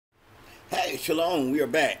Hey, Shalom, we are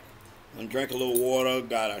back. I drank a little water,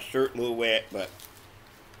 got our shirt a little wet, but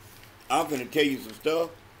I'm going to tell you some stuff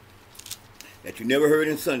that you never heard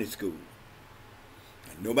in Sunday school.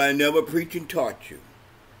 And nobody never preached and taught you.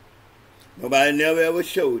 Nobody never ever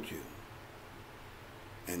showed you.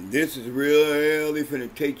 And this is really going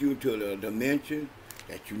to take you to the dimension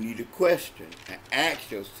that you need to question and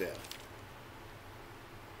ask yourself,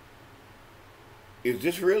 is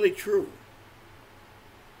this really true?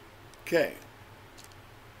 Okay.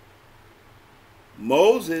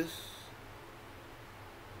 Moses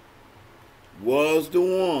was the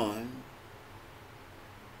one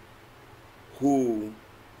who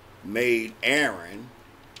made Aaron,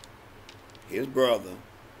 his brother,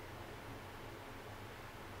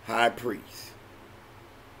 high priest.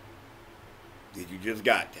 Did you just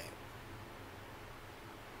got that?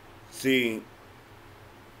 See,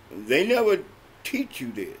 they never teach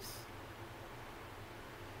you this.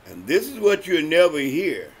 And this is what you'll never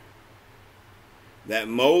hear, that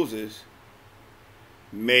Moses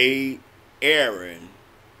made Aaron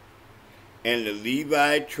and the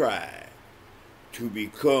Levite tribe to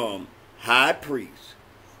become high priests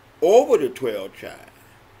over the 12 tribes.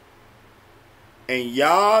 And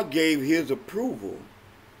Yah gave his approval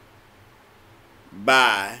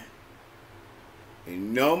by,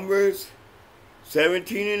 in Numbers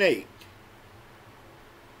 17 and 8,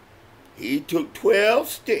 he took 12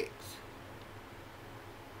 sticks,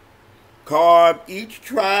 carved each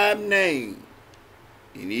tribe name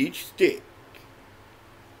in each stick.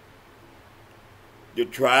 The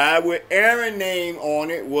tribe with Aaron's name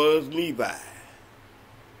on it was Levi.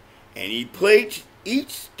 And he placed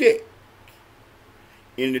each stick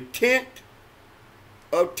in the tent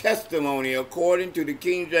of testimony according to the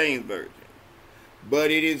King James Version.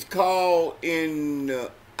 But it is called in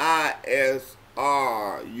the ISR.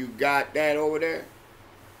 You got that over there?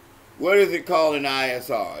 What is it called in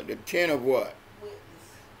ISR? The tent of what? Witness.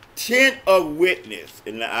 Tent of witness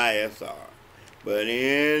in the ISR. But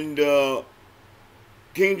in the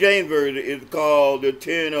King James Version, it's called the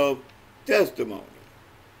tent of testimony.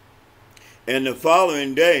 And the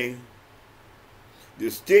following day, the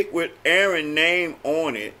stick with Aaron's name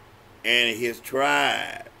on it and his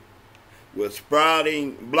tribe was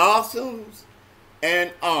sprouting blossoms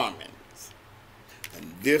and almonds.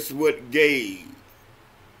 And this what gave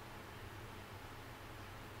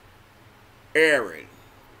Aaron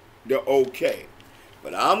the okay.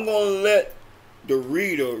 But I'm going to let the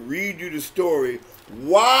reader read you the story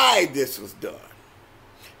why this was done.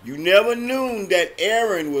 You never knew that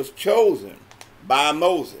Aaron was chosen by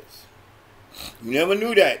Moses. You never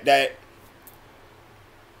knew that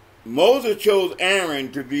Moses chose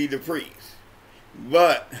Aaron to be the priest.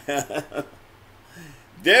 But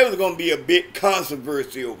there was going to be a big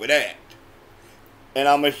controversy over that. And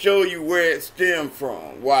I'm going to show you where it stemmed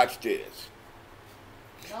from. Watch this.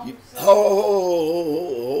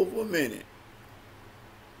 Hold for a minute.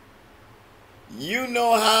 You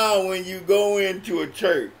know how when you go into a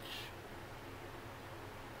church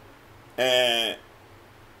and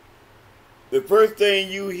the first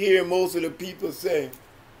thing you hear most of the people say,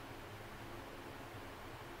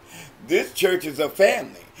 this church is a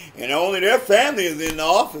family, and only their family is in the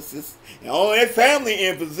offices, and only their family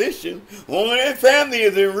in position, only their family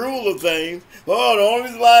is in rule of things. Oh, the only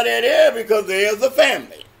reason why they're there because there's a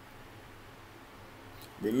family.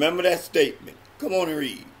 Remember that statement. Come on and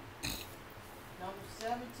read. Number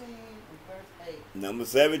 17 and verse 8. Number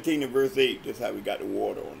 17 and verse 8. That's how we got the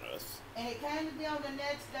water on us. And it came to be on the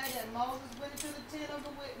next day that Moses went into the tent of the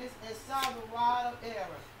witness and saw the rod of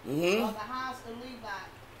Aaron of the house of Levi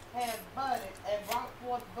had budded and brought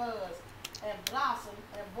forth buds and blossomed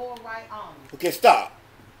and bore ripe almonds. Okay, stop.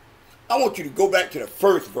 I want you to go back to the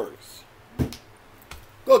first verse.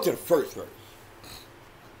 Go to the first verse.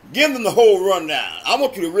 Give them the whole rundown. I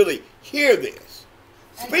want you to really hear this.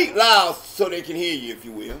 Speak loud so they can hear you, if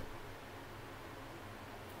you will.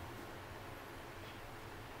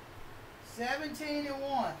 17 and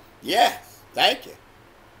 1. Yes, thank you.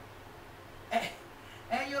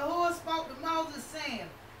 And Yahuwah spoke to Moses, saying,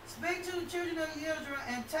 Speak to the children of Israel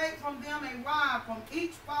and take from them a rod from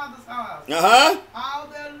each father's house. All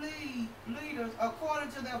their leaders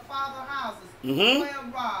according to their father's houses.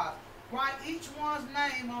 12 rods. Write each one's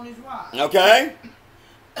name on his rod. Okay.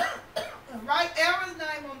 Write Aaron's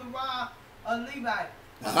name on the rod of Levi.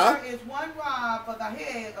 There is one rod for the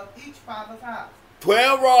head of each father's house.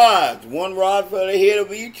 12 rods. One rod for the head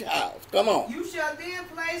of each house. Come on. You shall then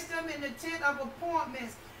place them in the tent of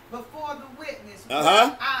appointments before the witness,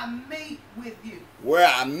 where I meet with you. Where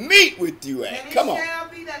I meet with you at. Come on. And it shall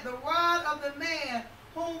be that the rod of the man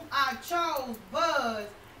whom I chose buds,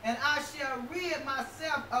 and I shall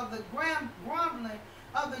of the grumbling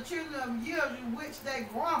of the children of Israel, which they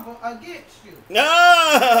grumble against you.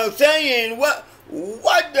 No, saying watch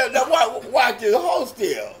this whole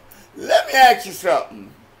still. Let me ask you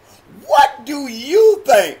something. What do you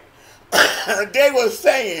think they were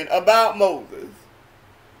saying about Moses?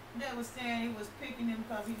 They were saying he was picking him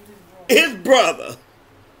because he was his brother.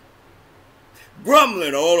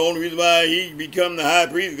 Grumbling. Oh, the only reason why he become the high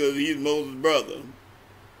priest because he's Moses' brother.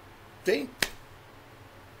 See?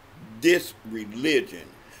 This religion,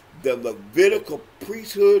 the Levitical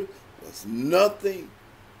priesthood, was nothing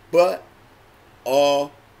but a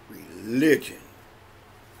religion.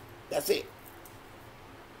 That's it.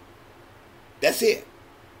 That's it.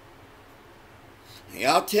 And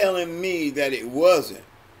y'all telling me that it wasn't,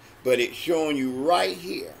 but it's showing you right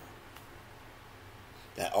here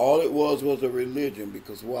that all it was a religion.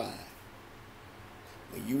 Because why?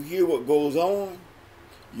 When you hear what goes on,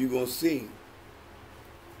 you're going to see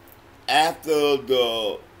after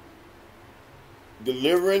the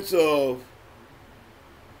deliverance of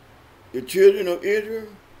the children of Israel,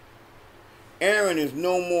 Aaron is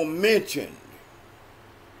no more mentioned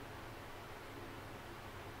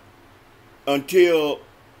until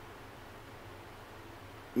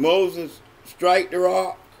Moses strike the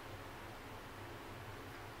rock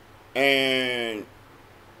and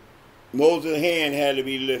Moses' hand had to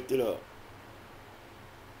be lifted up.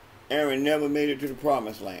 Aaron never made it to the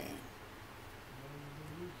promised land.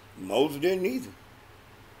 Moses didn't either.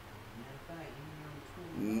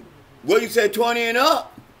 What you said, 20 and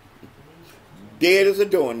up? Dead as a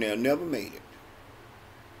doornail, never made it.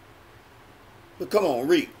 But come on,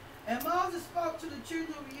 read. And Moses spoke to the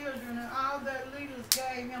children of Israel, and all their leaders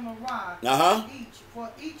gave him a rod, each, for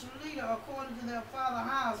each leader according to their father's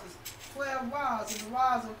houses, 12 rods, and the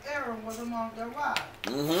rods of Aaron was among their rods.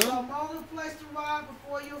 So Moses placed the rod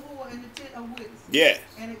before Yahuwah in the tent of witness. Yes.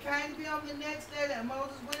 And it came to be on the next day that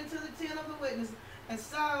Moses went into the tent of the witness and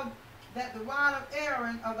saw that the rod of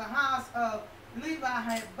Aaron of the house of Levi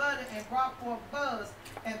had budded and brought forth buds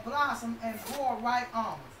and blossomed and bore ripe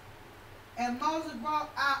almonds. And Moses brought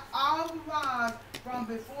out all the rods from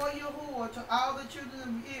before Yahuwah to all the children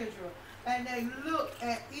of Israel, and they looked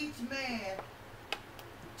at each man,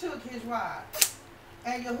 took his rod.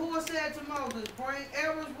 And Yahuwah said to Moses, bring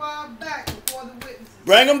Aaron's rod back before the witnesses.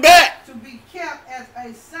 Bring them back. To be kept as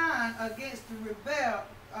a sign against the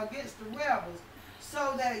rebels,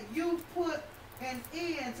 so that you put an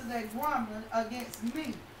end to their grumbling against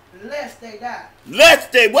me, lest they die.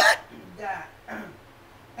 Lest they what? Die.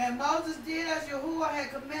 And Moses did as Yahuwah had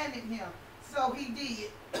commanded him, so he did.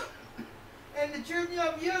 And the children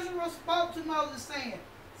of Israel spoke to Moses, saying,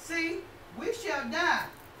 see, we shall die,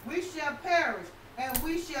 we shall perish, and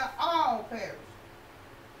we shall all perish.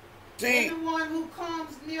 See. Everyone who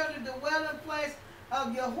comes near the dwelling place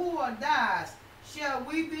of Yahuwah dies. Shall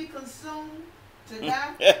we be consumed to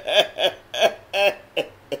die?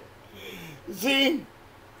 See,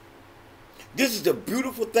 this is the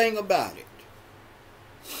beautiful thing about it.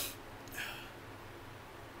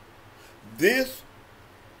 This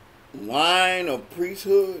line of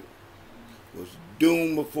priesthood was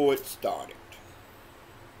doomed before it started.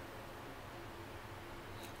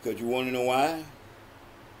 Because you want to know why?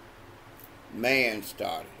 Man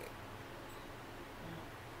started it.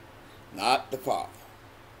 Not the Father.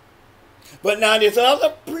 But now this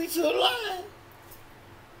other priesthood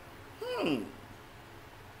line.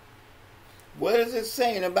 What is it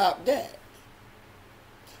saying about that?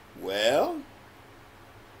 Well,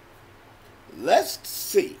 let's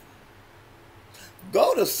see.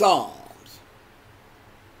 Go to Psalms.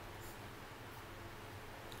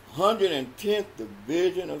 110th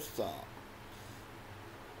division of Psalms.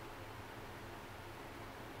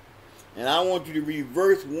 And I want you to read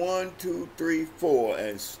verse 1, 2, 3, 4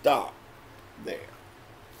 and stop there.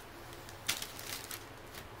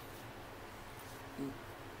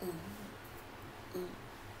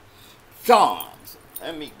 Psalms.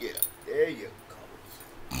 Let me get up. There you go.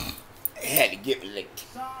 I had to give it a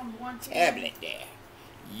Psalms 110. tablet there.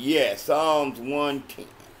 Yeah, Psalms 110.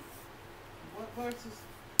 What verses?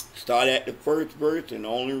 Start at the first verse and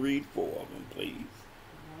only read 4 of them, please.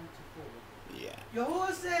 1 to 4. Yeah.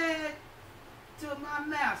 Yahuwah said to my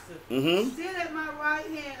master, sit at my right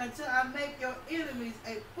hand until I make your enemies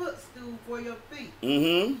a footstool for your feet.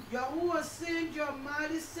 Yahuwah, send your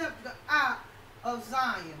mighty scepter out of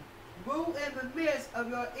Zion. Rule in the midst of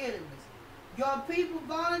your enemies. Your people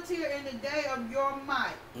volunteer in the day of your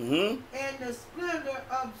might, in the splendor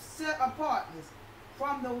of set apartness.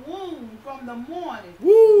 From the womb, from the morning,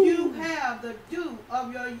 you have the dew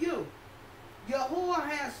of your youth. Yahuwah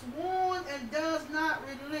has sworn and does not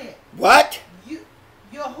relent. What?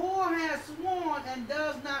 Yahuwah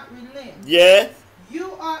Yes.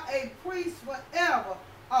 You are a priest forever,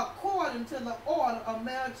 according to the order of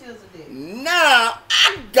Melchizedek. Now,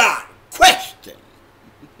 I got a question.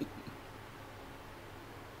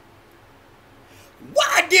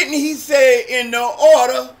 Why didn't he say in the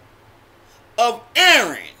order of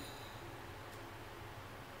Aaron?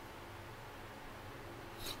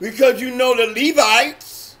 Because you know the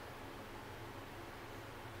Levites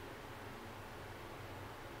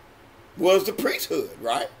was the priesthood,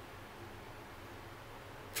 right?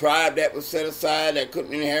 Tribe that was set aside, that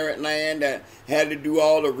couldn't inherit land, that had to do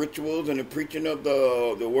all the rituals and the preaching of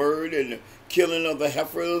the word and the killing of the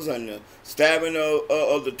heifers and the stabbing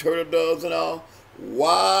of the turtle doves and all.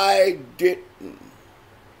 Why didn't,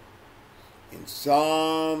 in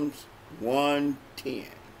Psalms 110,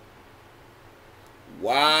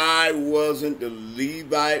 why wasn't the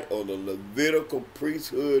Levite or the Levitical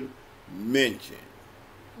priesthood mentioned?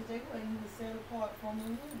 Because they weren't even set apart from the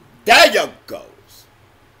womb. There you go.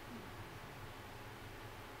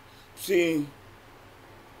 See,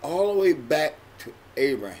 all the way back to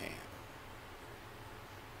Abraham,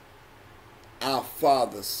 our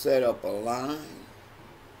father set up a line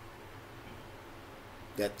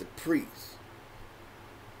that the priest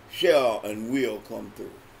shall and will come through.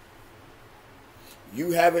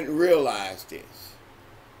 You haven't realized this.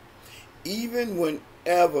 Even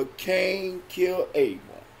whenever Cain killed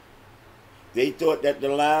Abel, they thought that the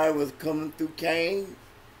line was coming through Cain,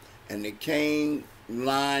 and the Cain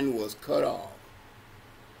line was cut off.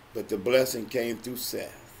 But the blessing came through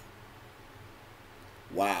Seth.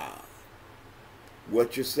 Wow.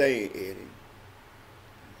 What you're saying, Eddie?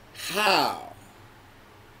 How?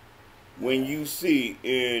 When you see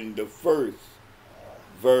in the first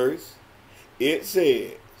verse, it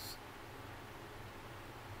says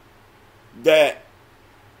that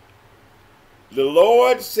the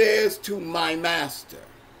Lord says to my master,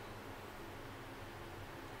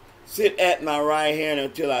 sit at my right hand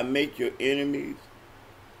until I make your enemies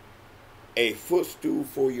a footstool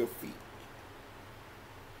for your feet.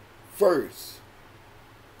 First,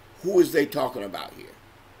 who is they talking about here?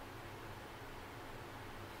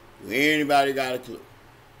 Anybody got a clue?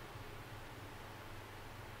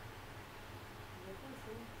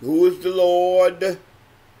 Who is the Lord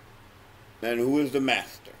and who is the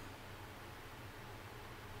master?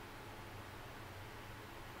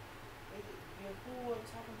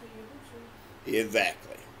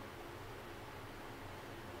 Exactly.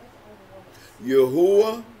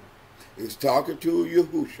 Yahuwah is talking to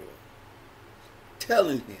Yahushua,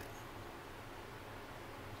 telling him,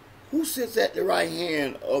 who sits at the right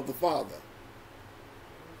hand of the Father?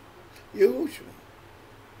 Yahushua.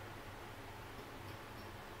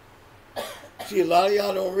 See, a lot of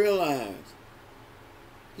y'all don't realize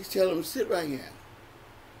he's telling them, sit right here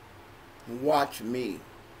and watch me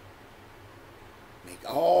make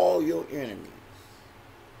all your enemies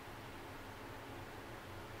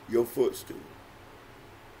your footstool.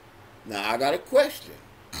 Now, I got a question.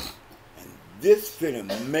 And this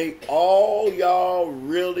finna make all y'all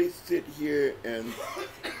really sit here and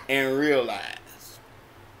realize.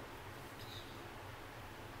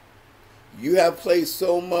 You have placed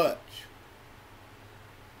so much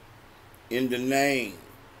in the name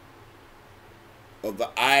of the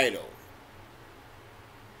idol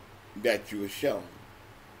that you were shown.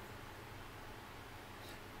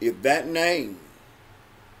 If that name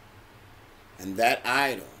and that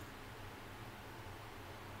idol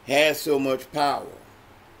has so much power,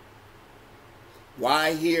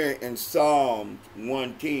 why here in Psalms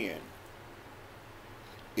 110,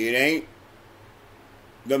 it ain't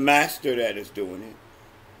the master that is doing it,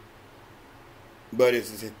 but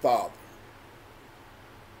it's his father.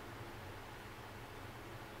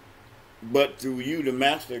 But through you, the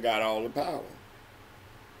master got all the power.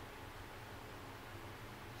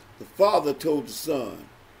 The father told the son,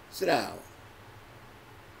 sit down,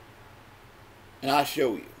 and I'll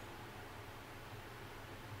show you.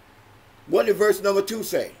 What did verse number 2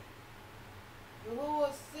 say?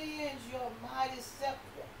 Yahuwah sends your mighty scepter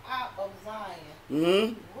out of Zion.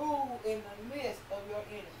 Mm-hmm. Rule in the midst of your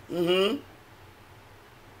enemies. Mm-hmm.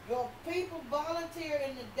 Your people volunteer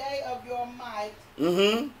in the day of your might,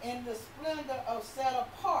 Mm-hmm. in the splendor of set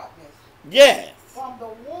apartness. Yes. From the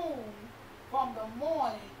womb, from the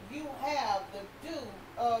morning, you have the dew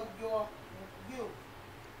of your youth.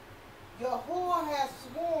 Yahuwah has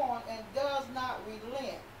sworn and does not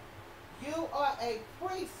relent. You are a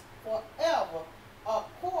priest forever,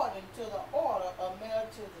 according to the order of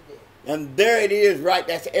Melchizedek. And there it is, right?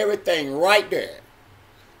 That's everything right there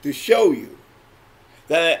to show you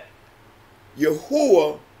that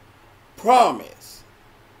Yahuwah promised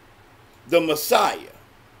the Messiah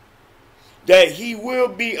that he will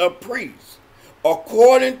be a priest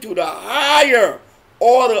according to the higher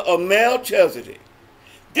order of Melchizedek.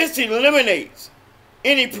 This eliminates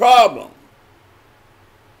any problem.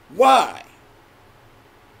 Why?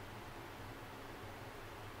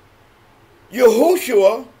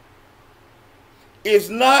 Yahushua is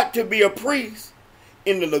not to be a priest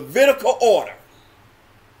in the Levitical order.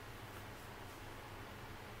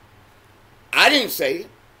 I didn't say it.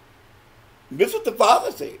 This is what the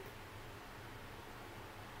Father said.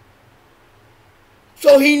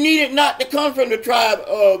 So he needed not to come from the tribe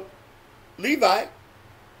of Levi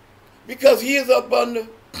because he is up under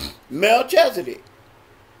Melchizedek.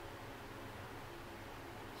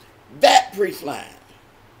 That priest line.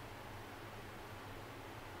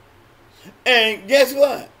 And guess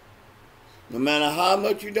what? No matter how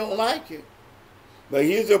much you don't like it, but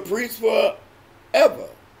he's a priest forever.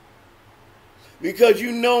 Because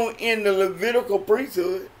you know in the Levitical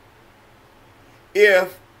priesthood,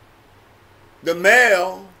 if the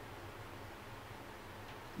male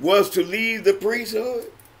was to leave the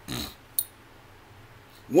priesthood,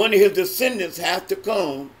 one of his descendants has to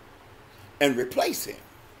come and replace him.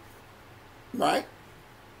 Right?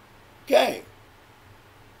 Okay.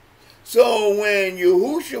 So when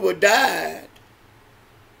Yahushua died,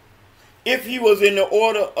 if he was in the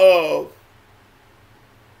order of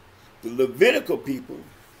the Levitical people,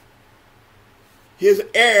 his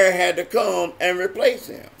heir had to come and replace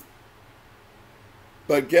him.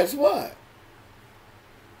 But guess what?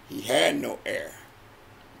 He had no heir.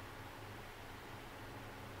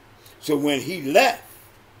 So when he left,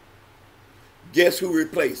 guess who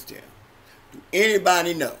replaced him? Do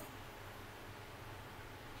anybody know?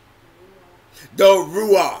 The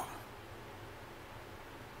Ruah.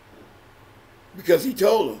 Because he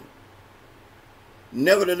told him,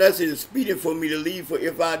 nevertheless, it is expedient for me to leave, for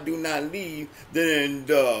if I do not leave, then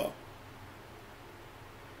the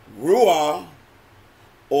Ruah,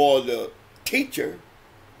 or the teacher,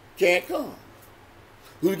 can't come.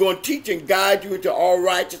 Who's going to teach and guide you into all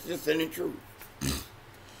righteousness and in truth.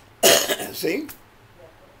 See?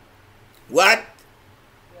 What?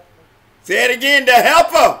 Say it again, the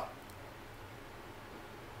helper.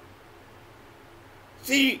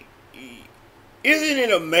 See, isn't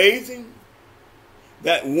it amazing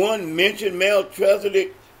that one mentioned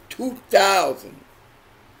Melchizedek 2000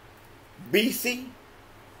 BC?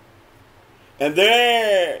 And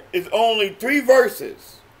there is only 3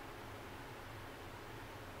 verses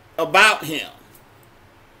about him.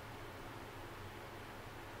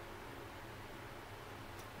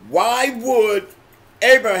 Why would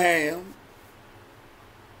Abraham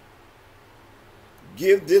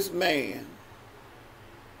give this man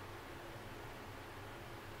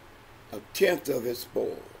a tenth of his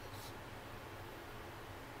spoils?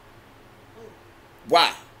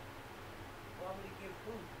 Why?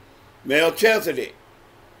 Melchizedek,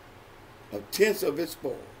 a tenth of his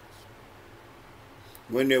spoils,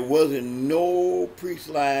 when there wasn't no priest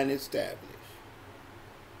line established.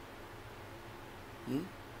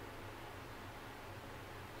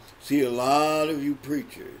 See, a lot of you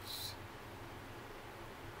preachers,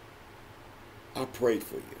 I pray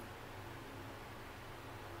for you.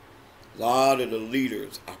 A lot of the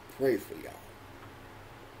leaders, I pray for y'all.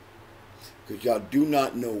 Because y'all do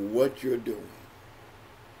not know what you're doing.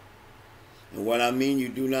 And what I mean you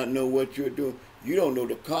do not know what you're doing, you don't know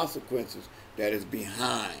the consequences that is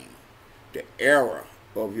behind the error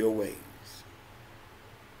of your ways.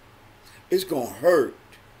 It's going to hurt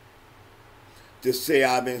to say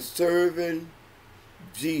I've been serving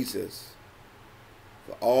Jesus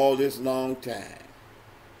for all this long time.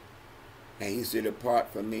 And he said,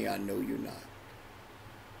 apart from me, I know you're not.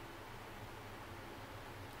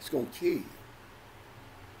 It's going to kill you.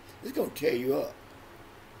 It's going to tear you up.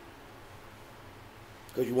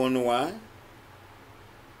 Because you want to know why?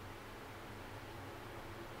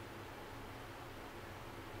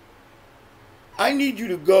 I need you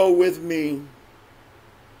to go with me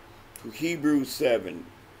to Hebrews 7.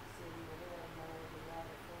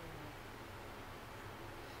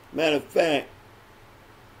 Matter of fact,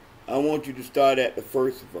 I want you to start at the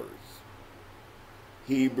first verse.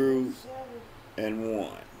 Hebrews and 1.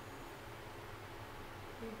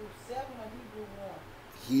 Hebrews 7 or Hebrews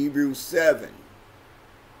 1? Hebrews 7,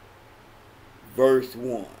 verse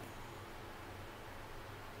 1.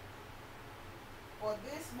 For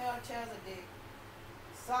this Melchizedek,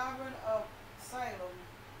 sovereign of Salem,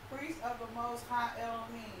 priest of the Most High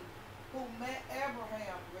Elohim, who met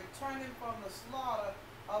Abraham returning from the slaughter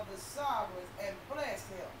of the sovereigns and blessed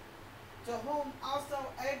him, to whom also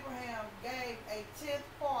Abraham gave a tenth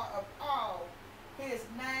part of all, his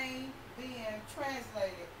name being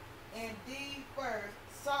translated indeed first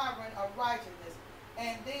sovereign of righteousness,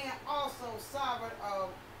 and then also sovereign of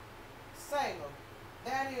Salem.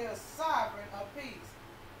 That is sovereign of peace.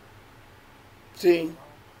 See,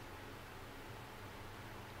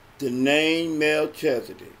 the name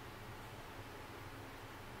Melchizedek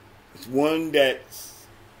is one that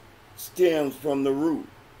stems from the root,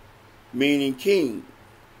 meaning king,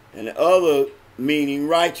 and the other meaning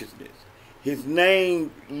righteousness. His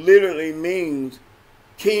name literally means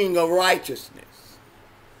king of righteousness,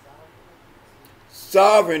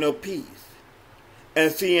 sovereign of peace.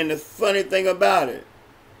 And see, and the funny thing about it,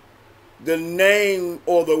 the name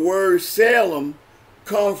or the word Salem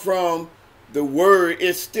come from the word,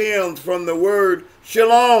 it stems from the word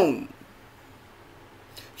shalom.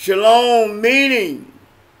 Shalom meaning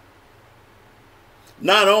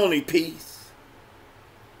not only peace,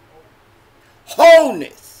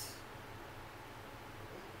 wholeness.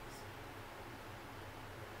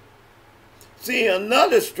 See,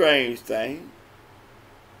 another strange thing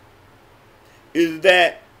is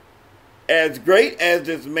that as great as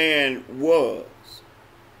this man was,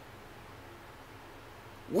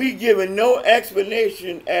 we given no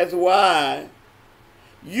explanation as why.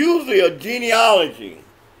 Usually a genealogy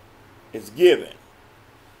is given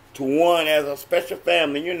to one as a special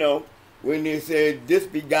family, you know, when they said this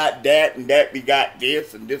begot that and that begot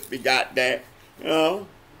this and this begot that, you know.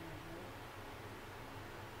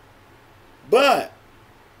 But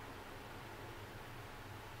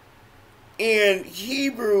in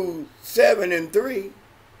Hebrews 7:3,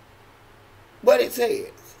 what it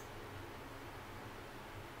says,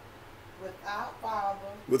 without father,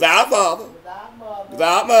 without mother,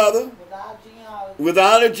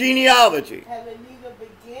 without a genealogy, having neither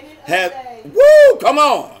beginning of days, woo, come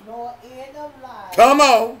on, nor end of life, come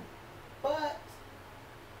on, but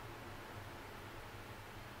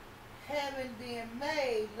having been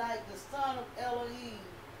made like the son of Elohim,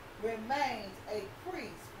 remains a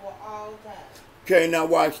priest for all time. Okay, now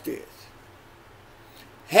watch this.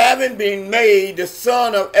 Having been made the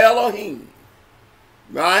son of Elohim,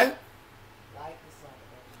 right?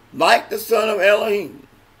 Like the son of Elohim.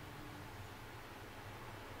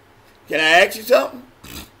 Can I ask you something?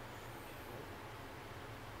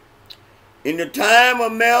 In the time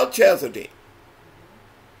of Melchizedek,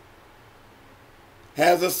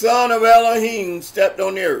 has the son of Elohim stepped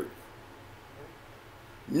on the earth?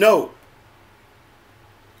 No.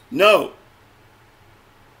 No.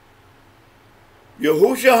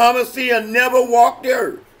 Yahushua HaMashiach never walked the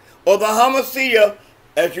earth. Or the HaMashiach,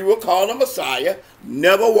 as you will call the Messiah,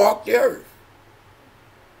 never walked the earth.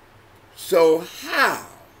 So how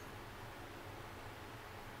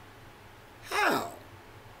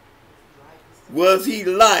was he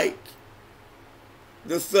like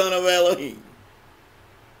the son of Elohim?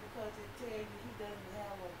 Because it tells you he doesn't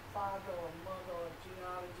have a father or mother or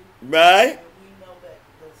genealogy. Right? And we know that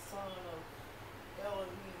the son of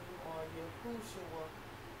Elohim or Yahushua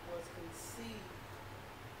was conceived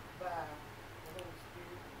by the Holy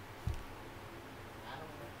Spirit. I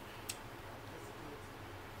don't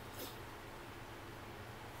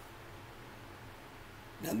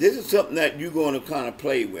know. Now this is something that you're going to kind of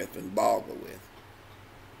play with and boggle with,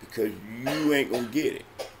 because you ain't going to get it.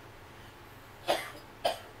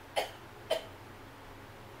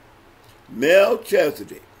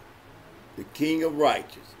 Melchizedek, the king of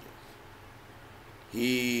righteousness,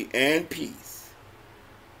 he and peace.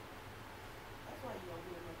 That's why you don't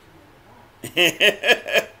hear much in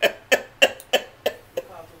the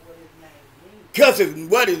Bible. Because of what his name means. Because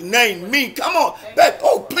of what his name means. Come on.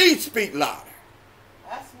 Oh, please speak louder.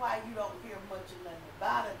 That's why you don't hear much in the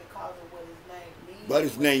Bible, because of what his name means. What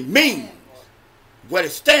his name means. What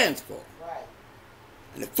it stands for. Right.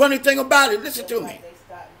 And the funny thing about it, listen to me. They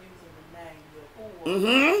stopped using the name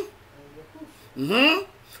Yahuwah and Yahushua.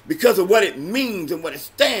 Because of what it means and what it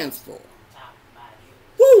stands for.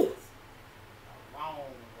 Woo! Wrong or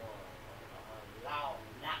law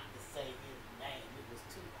not to say his name. It was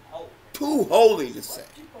too holy. Too holy to say.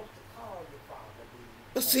 What you supposed to call your father?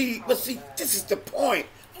 But see, this is the point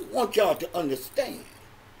I want y'all to understand.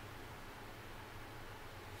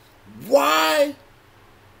 Why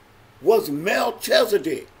was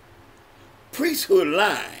Melchizedek priesthood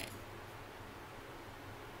line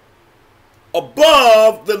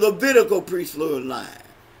above the Levitical priesthood line?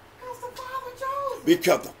 Because the Father chose it.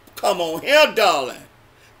 Because, come on here, darling,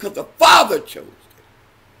 because the Father chose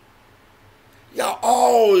it. Y'all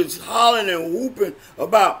always hollering and whooping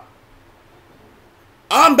about,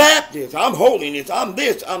 I'm Baptist, I'm holiness, I'm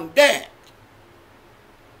this, I'm that.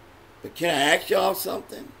 But can I ask y'all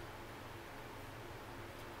something?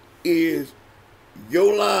 Is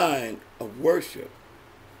your line of worship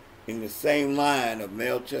in the same line of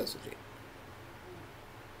Melchizedek.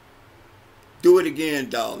 Do it again,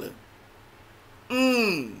 darling. They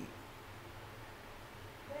don't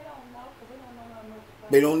know, because they don't know nothing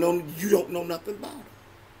about They don't know, you don't know nothing about it.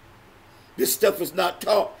 This stuff is not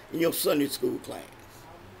taught in your Sunday school class.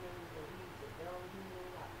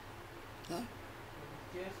 Huh?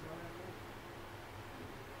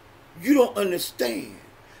 You don't understand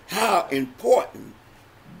how important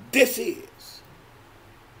this is.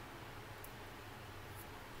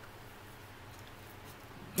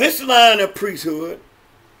 This line of priesthood,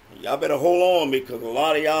 y'all better hold on because a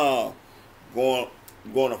lot of y'all going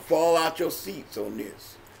to fall out your seats on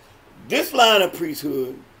this. This line of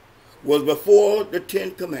priesthood was before the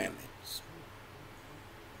 10 Commandments.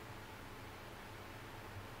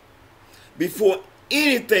 Before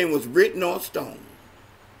anything was written on stone.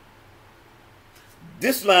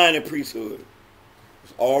 This line of priesthood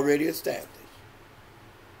was already established.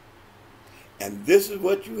 And this is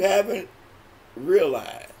what you haven't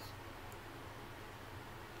realized.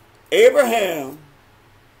 Abraham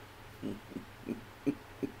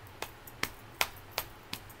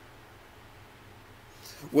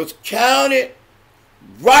was counted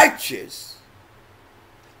righteous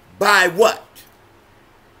by what?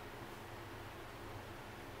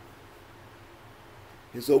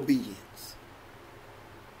 His obedience.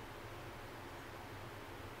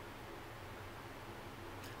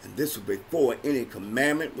 And this was before any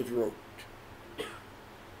commandment was wrote.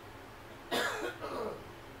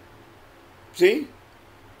 See?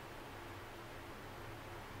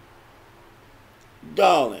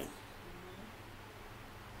 Darling,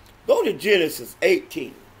 go to Genesis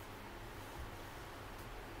 18.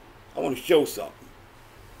 I want to show something.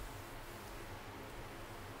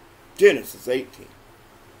 Genesis 18.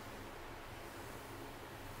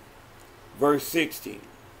 Verse 16. 18:16.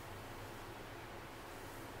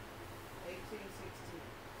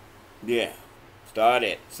 Yeah. Start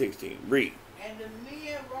at 16. Read. And the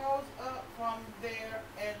men rose up from there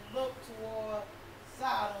and looked toward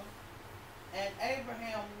Sodom, and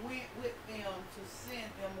Abraham went with them to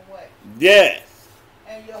send them away. Yes.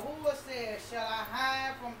 And Yahuwah said, shall I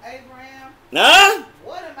hide from Abraham? Huh?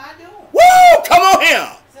 What am I doing? Woo! Come on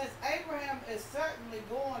here. Since Abraham is certainly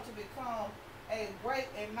going to become a great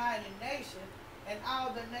and mighty nation, and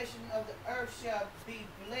all the nations of the earth shall be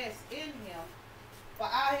blessed in him. For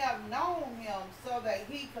I have known him so that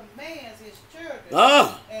he commands his children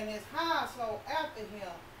and his household after him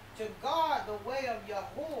to guard the way of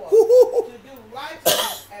Yahuwah, to do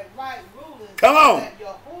righteousness and right ruling. Come on. That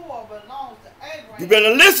Yahuwah belongs to Abraham. You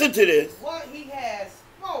better listen to this. What he has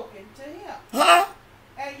spoken to him. Huh?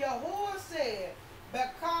 And Yahuwah said,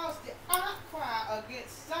 because the outcry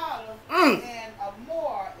against Sodom and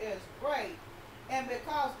Amorah is great, and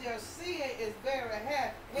because their sin is very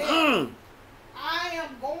heavy, I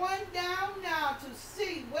am going down now to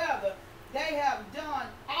see whether they have done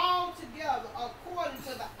altogether according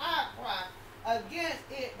to the outcry against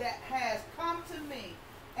it that has come to me.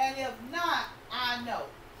 And if not, I know.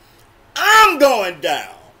 I'm going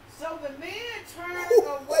down. So the men turned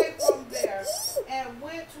away from there and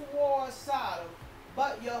went towards Sodom.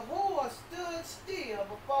 But Yahuwah stood still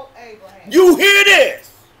before Abraham. You hear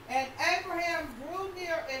this? And Abraham drew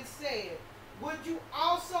near and said, would you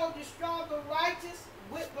also destroy the righteous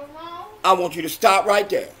with the wrong? I want you to stop right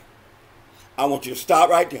there. I want you to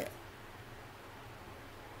stop right there.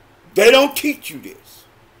 They don't teach you this.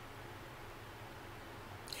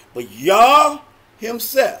 But Yah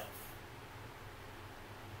himself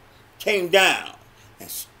came down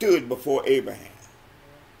and stood before Abraham.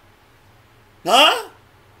 Huh?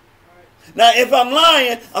 Now, if I'm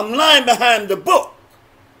lying behind the book.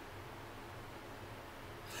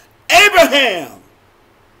 Abraham.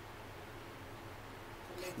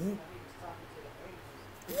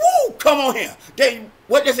 Woo! Come on here.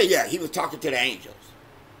 What they say? Yeah, he was talking to the angels.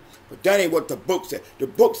 But that ain't what the book said. The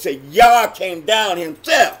book said Yah came down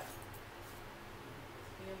himself.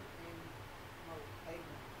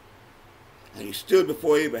 And he stood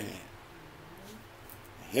before Abraham.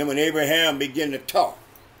 Him and Abraham began to talk.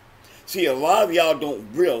 See, a lot of y'all don't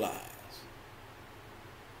realize.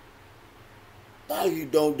 A lot of you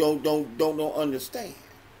don't understand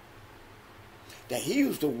that he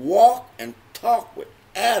used to walk and talk with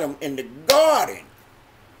Adam in the garden.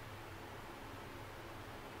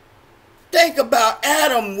 Think about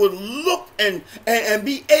Adam would look and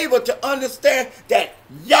be able to understand that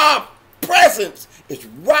Yah's presence is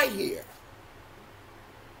right here.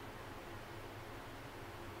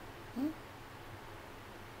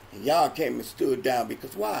 And Yah came and stood down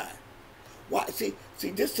because why? Why? See,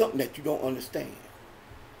 this is something that you don't understand.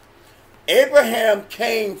 Abraham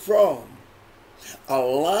came from a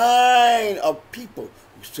line of people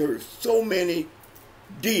who served so many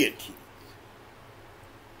deities.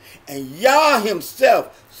 And Yah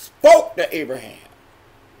himself spoke to Abraham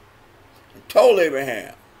and told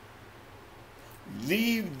Abraham,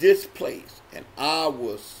 leave this place and I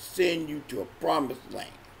will send you to a promised land.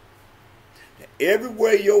 And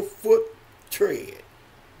everywhere your foot tread,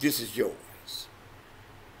 this is yours.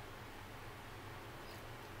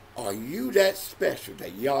 Are you that special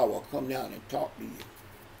that Yah will come down and talk to you?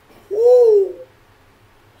 Woo!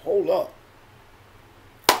 Hold up.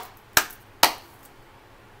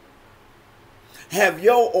 Have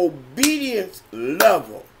your obedience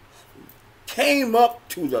level came up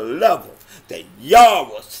to the level that Yah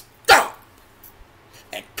will stop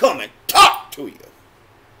and come and talk to you?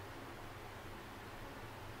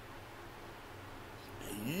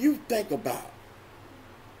 And you think about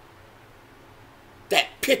that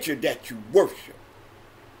picture that you worship,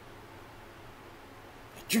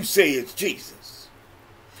 that you say is Jesus,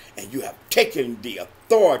 and you have taken the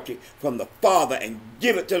authority from the Father and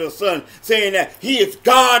give it to the Son, saying that he is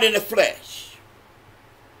God in the flesh.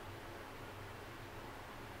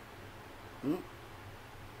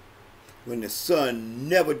 When the Son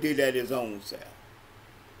never did that his own self.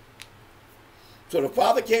 So the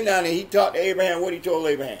Father came down and he talked to Abraham what he told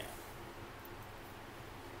Abraham.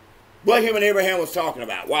 What him and Abraham was talking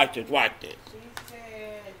about. Watch this, watch this. He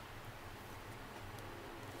said,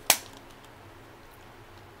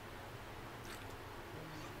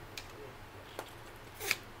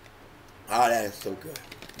 oh, that is so good.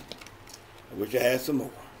 I wish I had some more.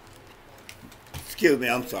 Excuse me,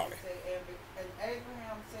 I'm sorry. and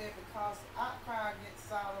Abraham said, because outcry against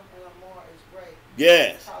Sodom and Gomorrah is great.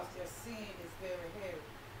 Yes. Because their sin is very heavy.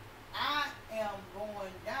 I am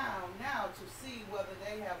going down now to see whether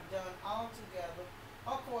they have done altogether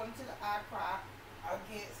according to the outcry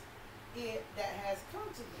against it that has come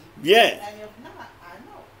to me. Yes. And if not, I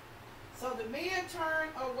know. So the men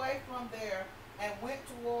turned away from there and went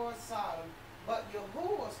towards Sodom, but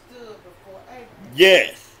Yahuwah stood before Abraham.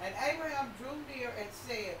 Yes. And Abraham drew near and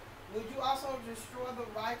said, would you also destroy the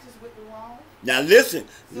righteous with the wrong? Now listen.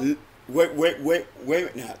 So,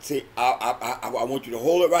 Wait. Now, see, I want you to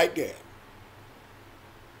hold it right there.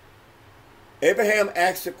 Abraham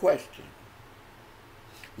asked a question.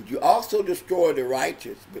 Would you also destroy the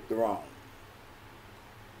righteous with the wrong?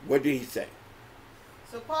 What did he say?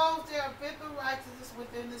 suppose there are 50 righteous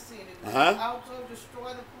within the city. Would you also destroy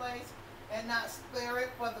the place and not spare it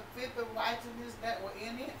for the 50 righteousness that were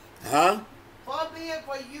in it? Far be it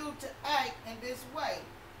for you to act in this way,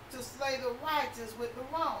 to slay the righteous with the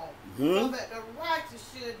wrong, so that the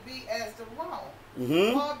righteous should be as the wrong.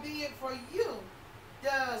 Far be it for you,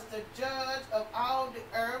 does the judge of all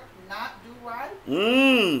the earth not do right?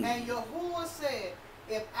 And Yahuwah said,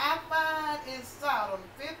 if I find in Sodom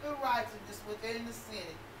 50 righteousness within the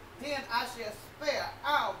city, then I shall spare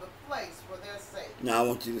all the place for their sake. Now I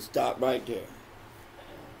want you to stop right there.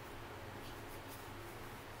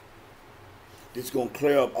 This is going to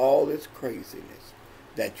clear up all this craziness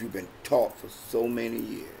that you've been taught for so many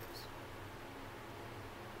years.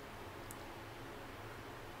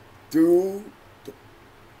 Through the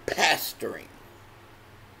pastoring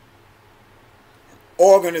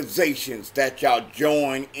organizations that y'all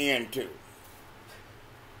join into,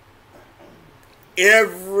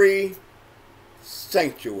 every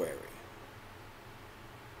sanctuary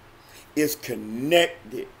is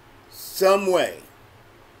connected some way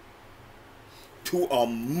to a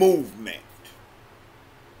movement.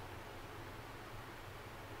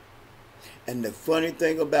 And the funny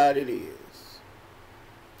thing about it is,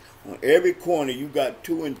 on every corner you got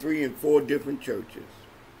 2 and 3 and 4 different churches.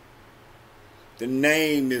 The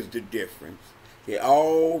name is the difference. They're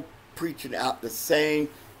all preaching out the same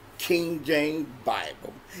King James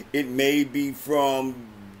Bible. It may be from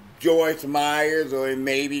Joyce Myers, or it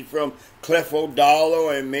may be from Clef O'Dollar,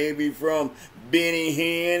 or it may be from Benny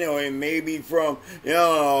Hinn, or it may be from,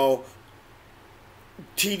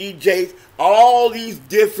 T.D. Jakes. All these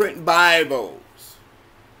different Bibles.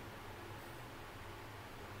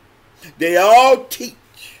 They all teach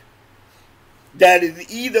that is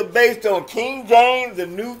either based on King James, the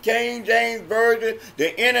New King James Version,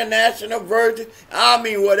 the International Version. I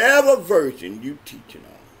mean, whatever version you teaching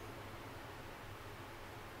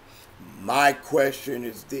on. My question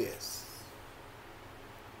is this.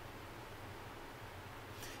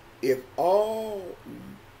 If all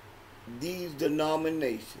these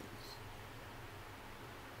denominations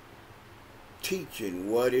teaching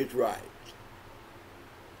what is right,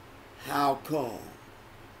 how come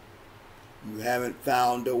you haven't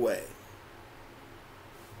found a way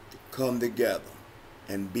to come together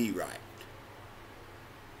and be right.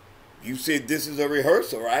 You said this is a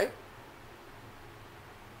rehearsal, right?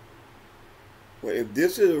 Well, if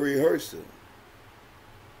this is a rehearsal,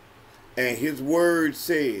 and his word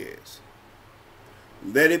says,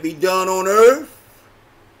 let it be done on earth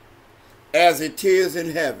as it is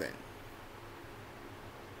in heaven.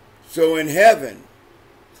 So in heaven,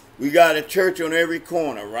 we got a church on every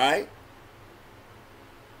corner, right?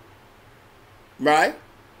 Right?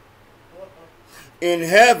 In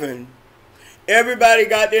heaven, everybody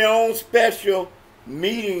got their own special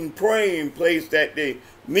meeting, praying place that they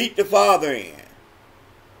meet the Father in.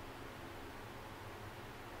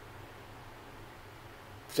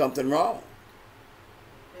 Something wrong.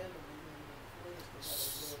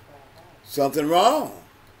 Something wrong.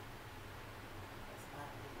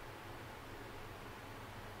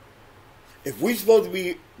 If we're supposed to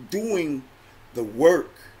be doing the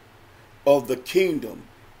work of the kingdom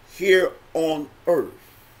here on earth,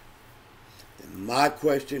 then my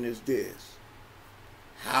question is this: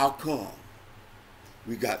 how come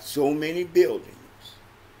we got so many buildings,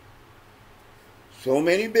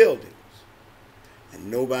 and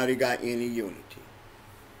nobody got any unity?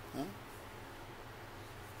 Huh?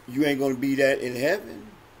 You ain't going to be that in heaven.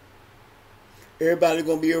 Everybody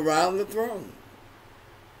going to be around the throne.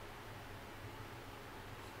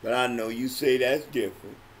 But I know you say that's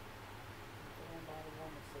different.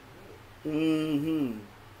 Mm-hmm.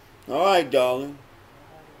 All right, darling.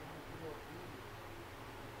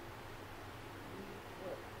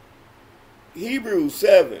 Hebrews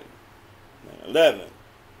 7 and 11.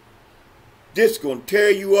 This going to tear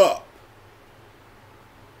you up.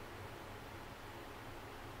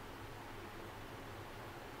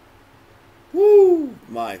 Woo!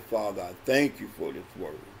 My Father, I thank you for this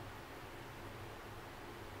word.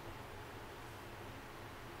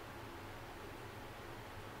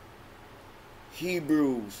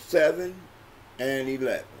 Hebrews 7 and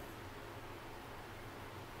 11.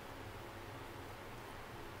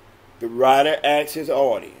 The writer asks his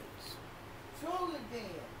audience. Truly then.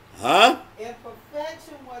 Huh? If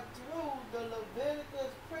perfection were through the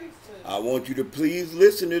Leviticus priesthood. I want you to please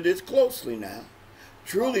listen to this closely now.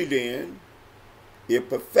 Truly then, if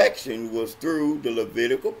perfection was through the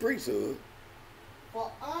Levitical priesthood.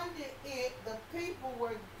 For under it the people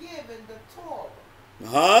were given the Torah.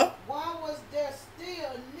 Huh? Why was there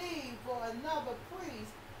still need for another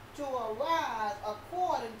priest to arise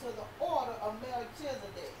according to the order of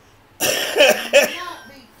Melchizedek? And not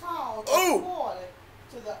be called according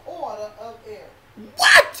to the order of Aaron.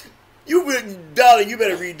 What? Darling, you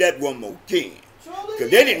better read that one more again. Because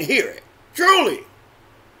they didn't hear it. Truly.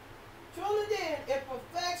 Truly then, if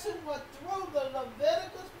perfection were through the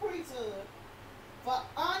Leviticus priesthood, for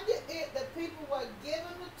under it the people were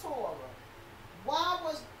given the Torah, why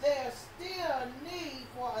was there still need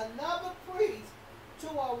for another priest to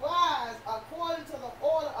arise according to the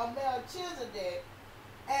order of Melchizedek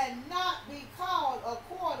and not be called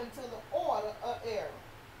according to the order of Aaron?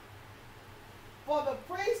 For the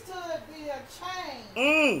priesthood being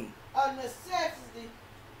changed of necessity,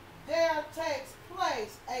 there takes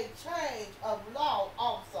place a change of law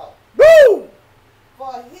also. Woo!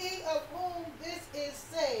 For he of whom this is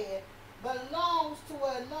said belongs to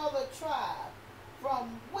another tribe,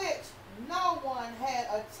 from which no one had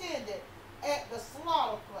attended at the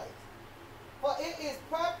slaughter place. For it is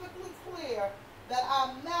perfectly clear that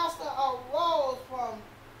our master arose from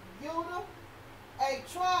Judah, a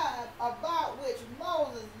tribe about which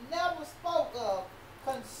Moses never spoke of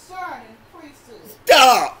concerning priesthood.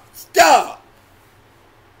 Stop.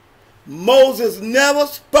 Moses never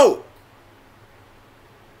spoke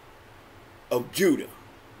of Judah.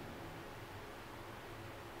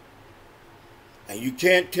 And you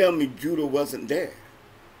can't tell me Judah wasn't there.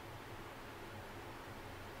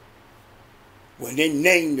 When they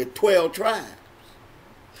named the 12 tribes,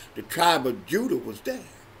 the tribe of Judah was there.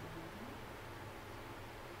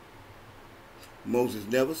 Moses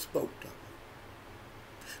never spoke of it.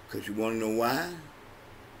 Because you want to know why?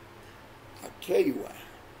 I'll tell you why.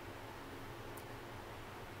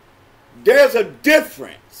 There's a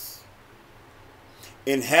difference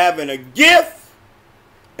in having a gift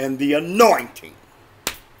and the anointing.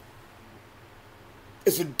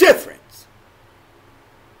 It's a difference.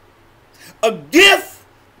 A gift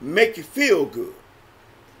make you feel good,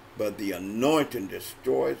 but the anointing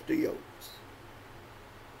destroys the yokes.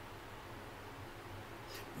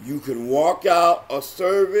 You can walk out a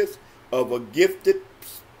service of a gifted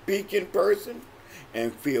speaking person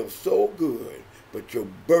and feel so good, but your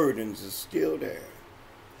burdens are still there.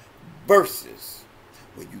 Versus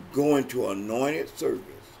when you go into an anointed service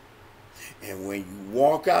And when you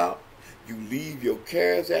walk out, you leave your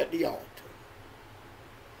cares at the altar.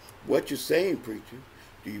 What you're saying, preacher,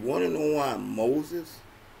 do you want to know why Moses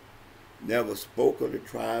never spoke of the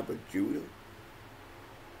tribe of Judah?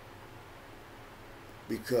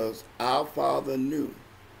 Because our father knew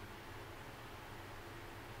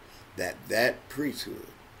that that priesthood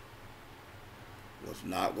was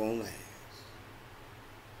not going to last.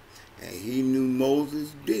 And he knew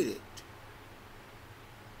Moses did it.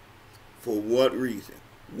 For what reason?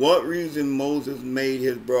 What reason Moses made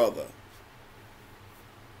his brother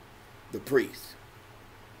the priest?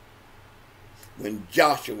 When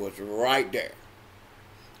Joshua was right there.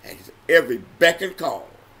 And every beck and call.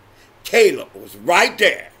 Caleb was right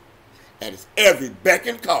there. And it's every beck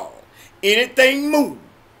and call. Anything moved.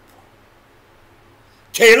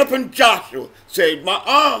 Caleb and Joshua said,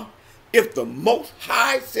 if the Most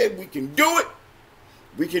High said we can do it,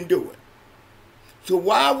 we can do it. So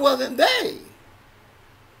why wasn't they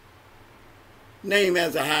named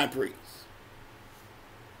as a high priest?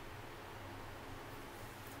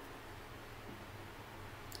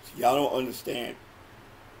 Y'all don't understand.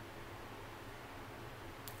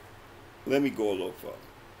 Let me go a little further.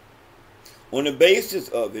 On the basis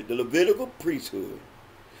of it, the Levitical priesthood,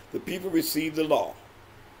 the people received the law.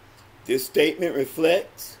 This statement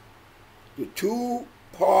reflects the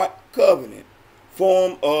two-part covenant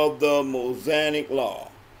form of the Mosaic law.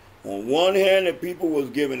 On one hand, the people was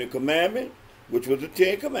given a commandment, which was the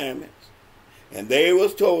Ten Commandments, and they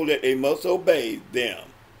was told that they must obey them.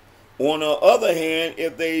 On the other hand,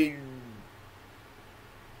 if they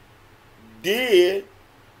did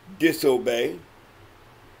disobey,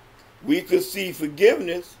 we could see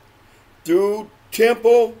forgiveness through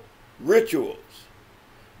temple rituals.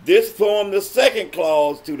 This formed the second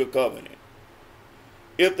clause to the covenant.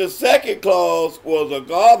 If the second clause was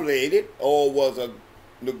agglomerated or was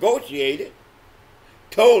negotiated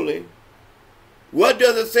totally, what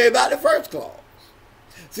does it say about the first clause?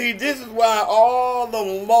 See, this is why all the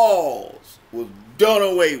laws was done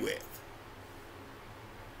away with.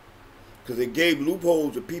 Because it gave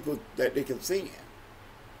loopholes to people that they can sin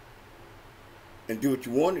and do what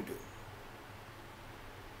you want to do.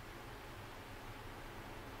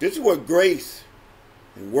 This is where grace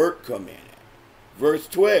and work come in at. Verse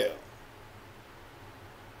 12.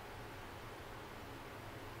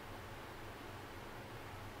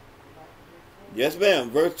 Yes, ma'am.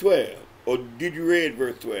 Verse 12. Or did you read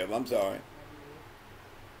verse 12? I'm sorry.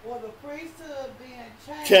 For the priesthood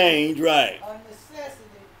being changed, right. of necessity,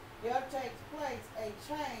 there takes place a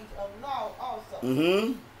change of law also.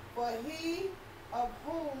 Mm-hmm. For he of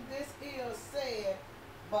whom this is said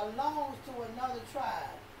belongs to another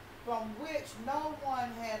tribe, from which no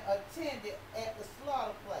one had attended at the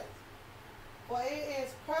slaughter place. For it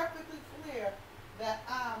is perfectly clear that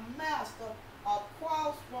our master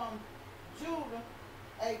across from Judah,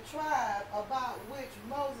 a tribe about which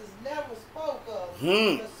Moses never spoke of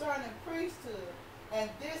concerning priesthood, and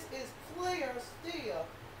this is clear still,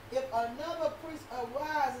 if another priest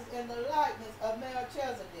arises in the likeness of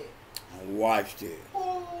Melchizedek. Watch this.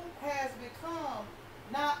 Who has become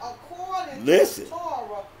not according to the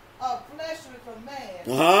Torah of fleshly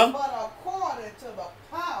command, but according to the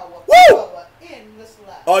power of an endless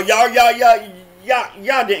life. Oh,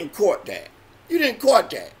 y'all didn't court that. You didn't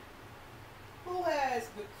court that. Who has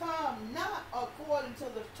become not according to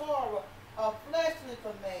the Torah of fleshly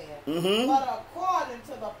command, but according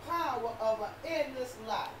to the power of an endless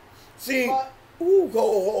life. See,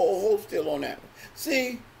 hold still on that one.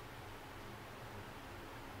 See,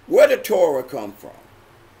 where did Torah come from?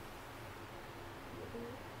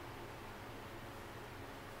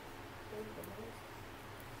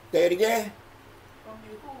 Say it again. From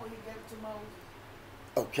Yahuwah, he gave it to Moses.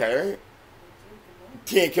 Okay.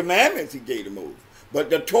 Ten Commandments he gave to Moses. But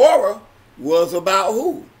the Torah was about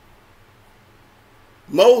who?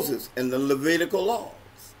 Moses and the Levitical laws.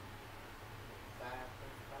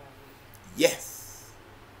 Yes.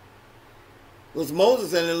 It was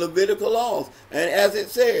Moses and the Levitical laws. And as it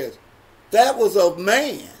says, that was of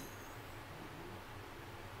man.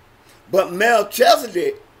 But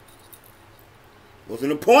Melchizedek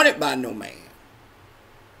wasn't appointed by no man.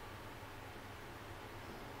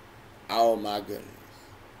 Oh my goodness.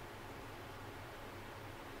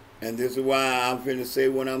 And this is why I'm finna say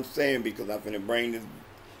what I'm saying, because I'm finna bring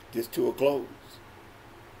this to a close.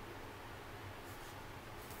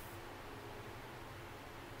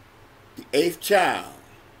 The eighth child.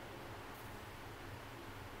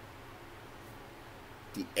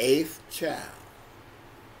 The eighth child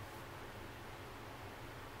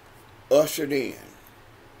ushered in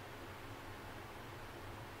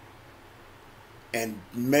and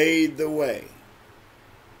made the way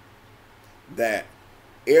that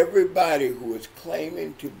everybody who is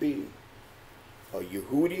claiming to be a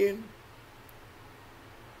Yehudian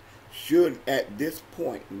should at this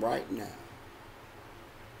point right now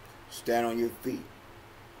stand on your feet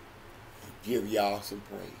and give y'all some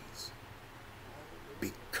praise,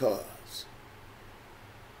 because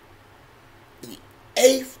the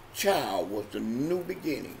 8th child was the new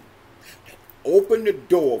beginning that opened the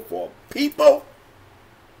door for people,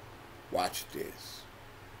 watch this,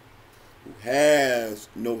 who has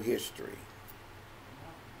no history,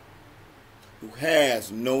 who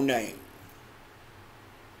has no name.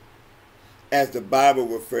 As the Bible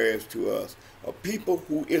refers to us, a people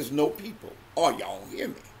who is no people. Oh, y'all don't hear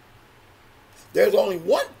me. There's only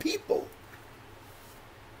one people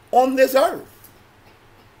on this earth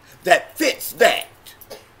that fits that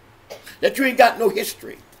you ain't got no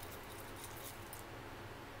history.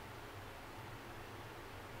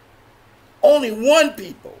 Only one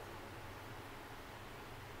people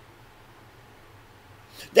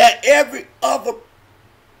that every other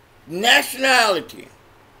nationality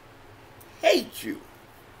hates you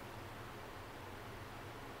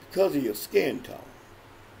because of your skin tone.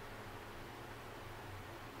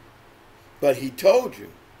 But he told you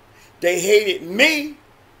they hated me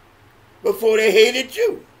before they hated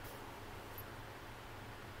you.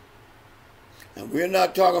 And we're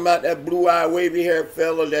not talking about that blue-eyed, wavy-haired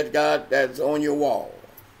fella that's on your wall.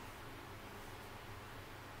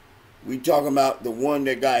 We talking about the one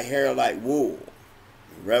that got hair like wool.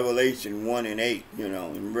 In Revelation 1 and 8, you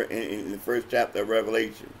know, in the first chapter of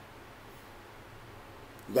Revelation.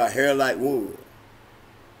 Got hair like wool.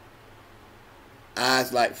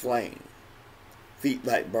 Eyes like flame. Feet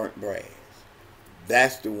like burnt brass.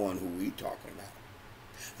 That's the one who we talking about.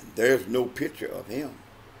 And there's no picture of him.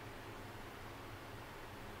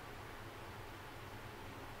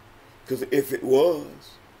 Because if it was,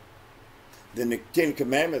 then the 10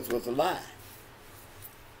 Commandments was a lie.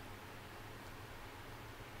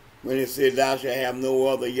 When it said, thou shalt have no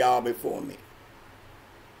other Yah before me.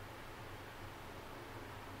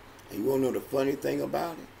 And you want to know the funny thing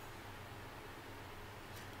about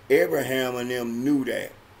it? Abraham and them knew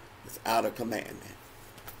that without a commandment.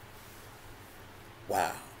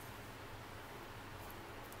 Wow.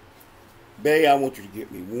 Babe, I want you to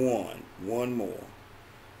get me one more.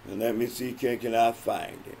 And let me see, can I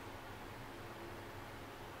find it?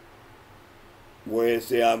 Where it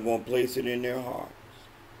says I'm going to place it in their hearts.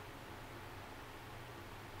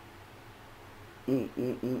 Cause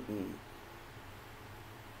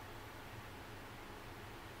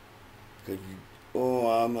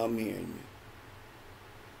I'm hearing you.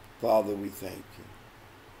 Father, we thank you.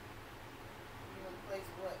 You want to place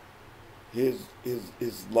what?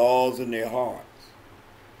 His laws in their hearts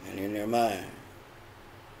and in their mind.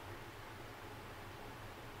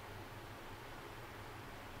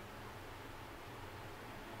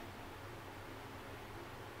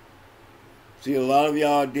 See, a lot of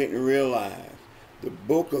y'all didn't realize the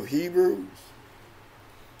book of Hebrews,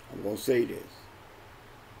 I'm going to say this.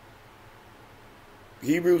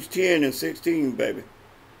 Hebrews 10 and 16, baby.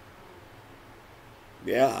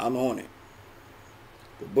 Yeah, I'm on it.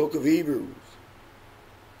 The book of Hebrews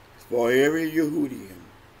is for every Yehudian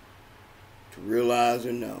to realize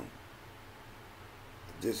and know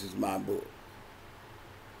that this is my book.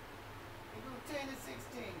 Hebrews 10 and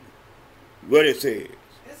 16. What it says.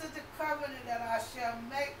 This is the covenant that I shall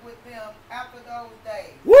make with them after those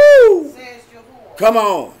days. Woo! Says Yahuwah. Come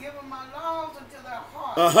on. Give them my laws into their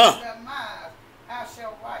hearts, Uh-huh. their minds, I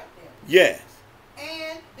shall write them. Yes.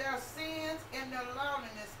 And their sins and their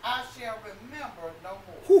lawlessness I shall remember no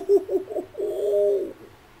more.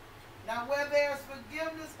 Now where there is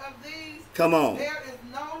forgiveness of these, Come on. there is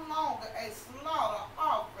no longer a slaughter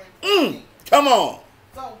offering for me. Come on.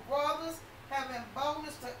 So brothers, having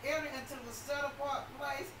boldness to enter into the set apart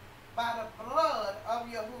place by the blood of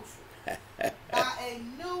Yahushua, by a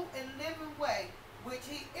new and living way which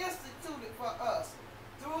he instituted for us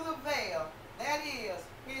through the veil, that is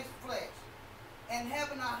his flesh, and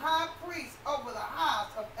having a high priest over the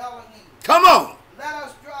house of Elohim. Come on. Let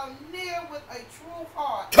us draw near with a true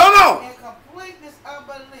heart. Come on. And completeness of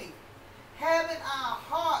belief, having our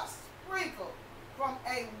hearts sprinkled from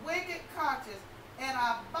a wicked conscience and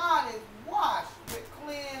our bodies washed with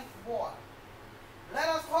clean water. Let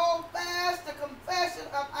us hold fast the confession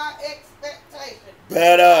of our expectation.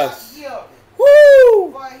 Bet us. Yielded.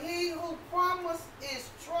 Woo! For he who promised is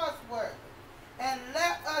trustworthy. And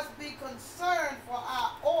let us be concerned for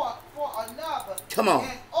another. Come on.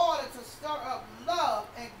 In order to stir up love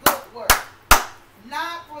and good works.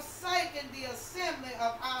 Not forsaking the assembly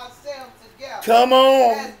of ourselves together. Come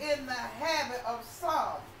on. as in the habit of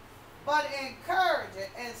some, but encourage it,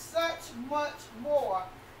 and such much more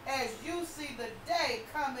as you see the day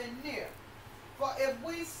coming near. For if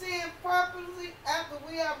we sin purposely after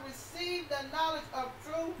we have received the knowledge of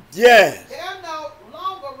truth, yes, there no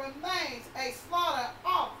longer remains a slaughter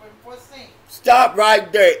offering for sin. Stop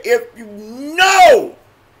right there. If you know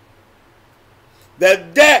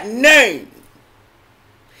that that name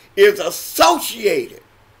is associated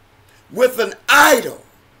with an idol,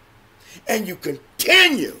 and you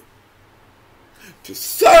continue to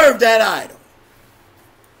serve that idol,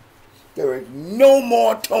 there is no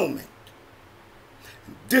more atonement.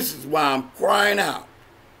 This is why I'm crying out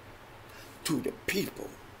to the people.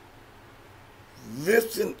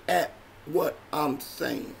 Listen at what I'm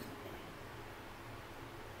saying.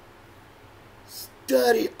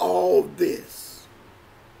 Study all this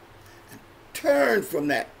and turn from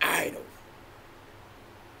that idol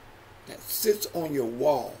that sits on your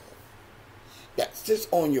wall, that sits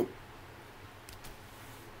on your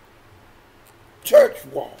church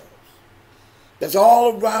walls, that's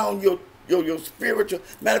all around your spiritual.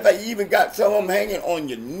 Matter of fact, you even got some of them hanging on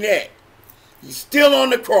your neck. You're still on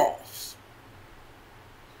the cross.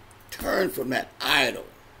 Turn from that idol.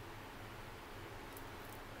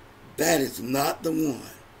 That is not the one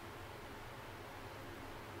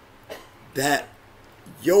that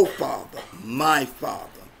your Father, my Father,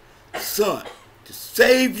 Son, to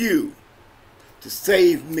save you, to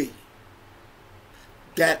save me.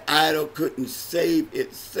 That idol couldn't save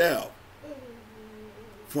itself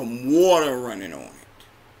from water running on it.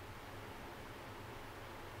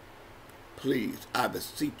 Please, I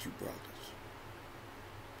beseech you, brothers,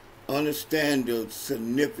 understand the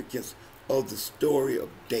significance of the story of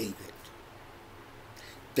David.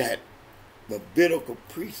 That Levitical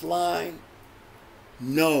priest line,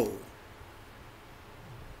 no.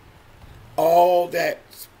 All that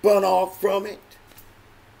spun off from it,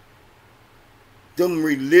 them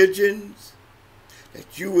religions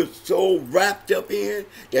that you were so wrapped up in,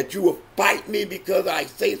 that you will fight me because I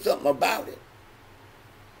say something about it.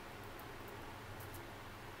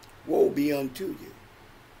 Woe be unto you.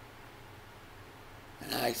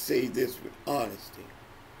 And I say this with honesty.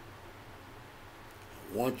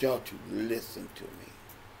 I want y'all to listen to me.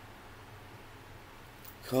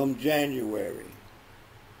 Come January,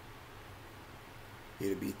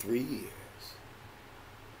 it'll be 3 years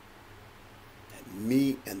that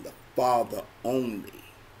me and the Father only.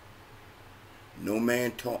 No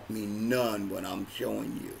man taught me none what I'm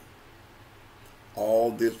showing you.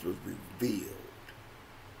 All this was revealed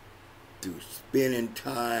through spending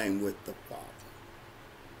time with the Father.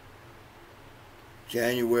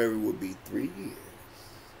 January will be 3 years.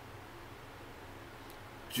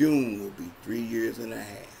 June will be 3 years and a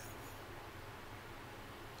half.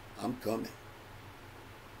 I'm coming.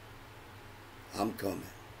 I'm coming.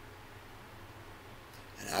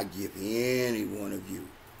 And I give any one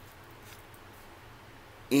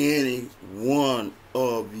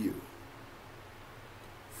of you,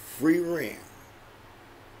 free rein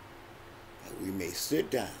that we may sit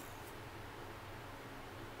down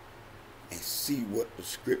and see what the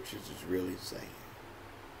scriptures is really saying.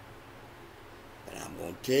 But I'm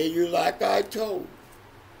going to tell you, like I told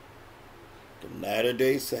the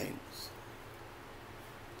Latter-day Saints,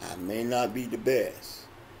 I may not be the best,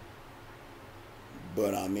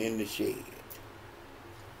 but I'm in the shade.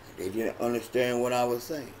 They didn't understand what I was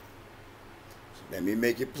saying. So let me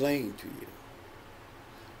make it plain to you.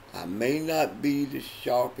 I may not be the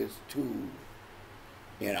sharpest tool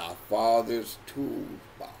in our Father's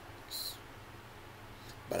toolbox,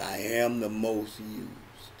 but I am the most used.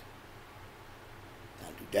 Now,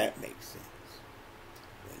 do that make sense?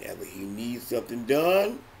 Whenever he needs something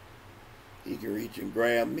done, he can reach and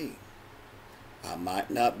grab me. I might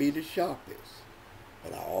not be the sharpest,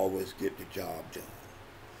 but I always get the job done.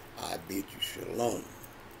 I bid you shalom.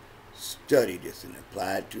 Study this and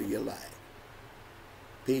apply it to your life.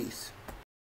 Peace.